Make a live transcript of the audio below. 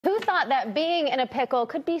thought that being in a pickle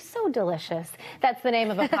could be so delicious. That's the name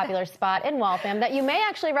of a popular spot in Waltham that you may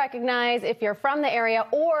actually recognize if you're from the area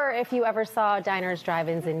or if you ever saw diners,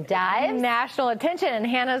 drive-ins, and dives. National attention, and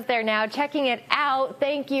Hannah's there now checking it out.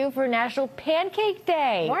 Thank you for National Pancake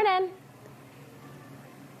Day. Morning.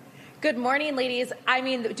 Good morning, ladies. I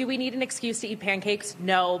mean, do we need an excuse to eat pancakes?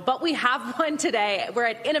 No, but we have one today. We're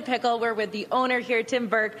at In A Pickle. We're with the owner here, Tim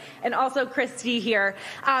Burke, and also Christy here.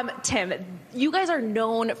 Tim, you guys are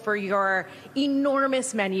known for your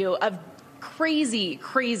enormous menu of crazy,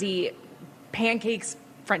 crazy pancakes,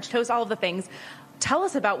 French toast, all of the things. Tell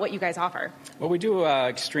us about what you guys offer. Well, we do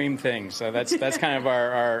extreme things. So that's kind of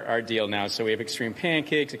our deal now. So we have extreme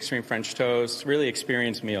pancakes, extreme French toast, really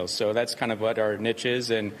experienced meals. So that's kind of what our niche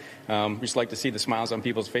is, and we just like to see the smiles on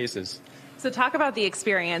people's faces. So talk about the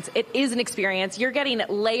experience. It is an experience. You're getting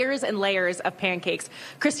layers and layers of pancakes.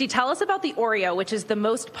 Christy, tell us about the Oreo, which is the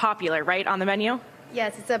most popular, right, on the menu?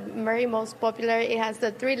 Yes, it's a very most popular. It has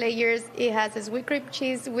the 3 layers. It has a sweet cream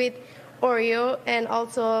cheese with Oreo, and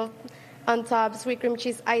also on top, sweet cream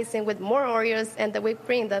cheese icing with more Oreos and the whipped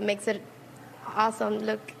cream that makes it awesome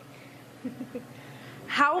look.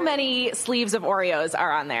 How many sleeves of Oreos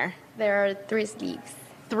are on there? There are 3 sleeves.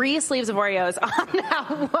 3 sleeves of Oreos on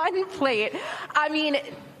that one plate. I mean,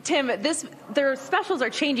 Tim, their specials are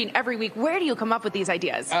changing every week. Where do you come up with these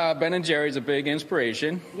ideas? Ben & Jerry's a big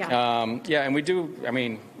inspiration. Yeah. And we do, I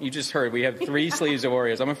mean, you just heard, we have 3 sleeves of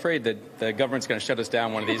Oreos. I'm afraid that the government's going to shut us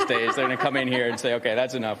down one of these days. They're going to come in here and say, okay,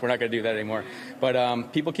 that's enough. We're not going to do that anymore.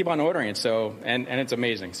 But people keep on ordering it, so and it's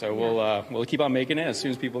amazing. So we'll keep on making it as soon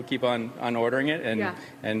as people keep on ordering it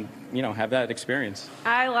and you know, have that experience.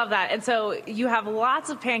 I love that. And so you have lots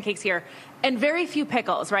of pancakes here and very few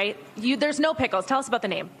pickles, right? There's no pickles. Tell us about the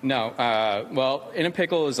name. No. Well, In A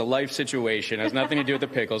Pickle is a life situation. It has nothing to do with the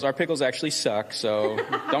pickles. Our pickles actually suck, so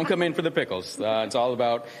don't come in for the pickles. It's all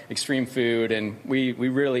about extreme food, and we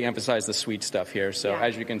really emphasize the sweet stuff here. So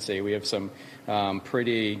as you can see, we have some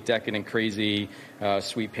pretty decadent, crazy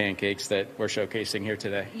sweet pancakes that we're showcasing here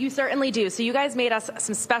today. You certainly do. So you guys made us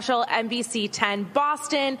some special NBC 10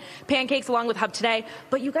 Boston pancakes along with Hub today,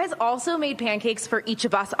 but you guys also made pancakes for each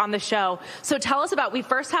of us on the show. So tell us about, we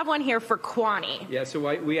first have one here for Kwani. Yeah, so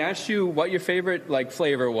we asked you what your favorite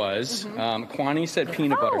flavor was. Kwani said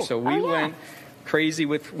peanut butter, so we went crazy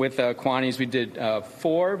with Kwani's. We did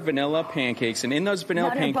 4 vanilla pancakes, and in those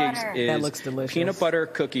vanilla pancakes is peanut butter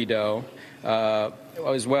cookie dough,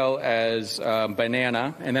 as well as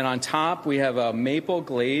banana, and then on top we have a maple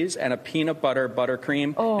glaze and a peanut butter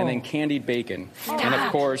buttercream, and then candied bacon, and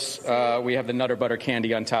of course we have the Nutter Butter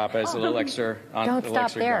candy on top as a little extra. Don't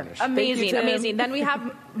stop there. Garnish. Amazing, amazing. Then we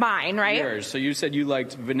have mine, right? Yours. So you said you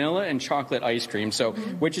liked vanilla and chocolate ice cream, so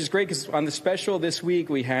which is great because on the special this week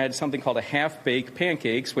we had something called a half-baked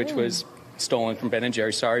pancakes, which was stolen from Ben &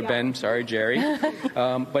 Jerry. Sorry, Ben. Sorry, Jerry.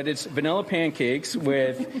 But it's vanilla pancakes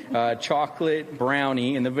with chocolate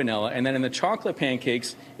brownie in the vanilla. And then in the chocolate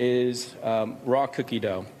pancakes is raw cookie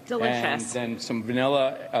dough. Delicious. And then some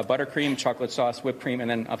vanilla buttercream, chocolate sauce, whipped cream, and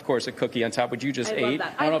then, of course, a cookie on top, which you just ate.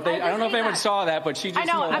 That. I don't know if anyone saw that, but she just... I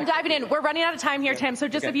know. I'm diving in. We're running out of time here, Tim. So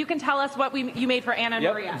just if you can tell us what you made for Anna and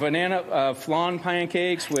Maria. Banana flan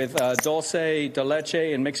pancakes with dulce de leche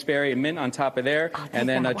and mixed berry and mint on top of there. And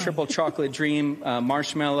then a triple chocolate dream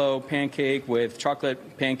marshmallow pancake with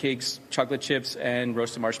chocolate pancakes, chocolate chips, and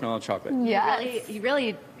roasted marshmallow chocolate. Yes. You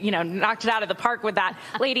really knocked it out of the park with that.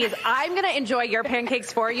 Ladies, I'm going to enjoy your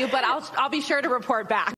pancakes for you, but I'll be sure to report back.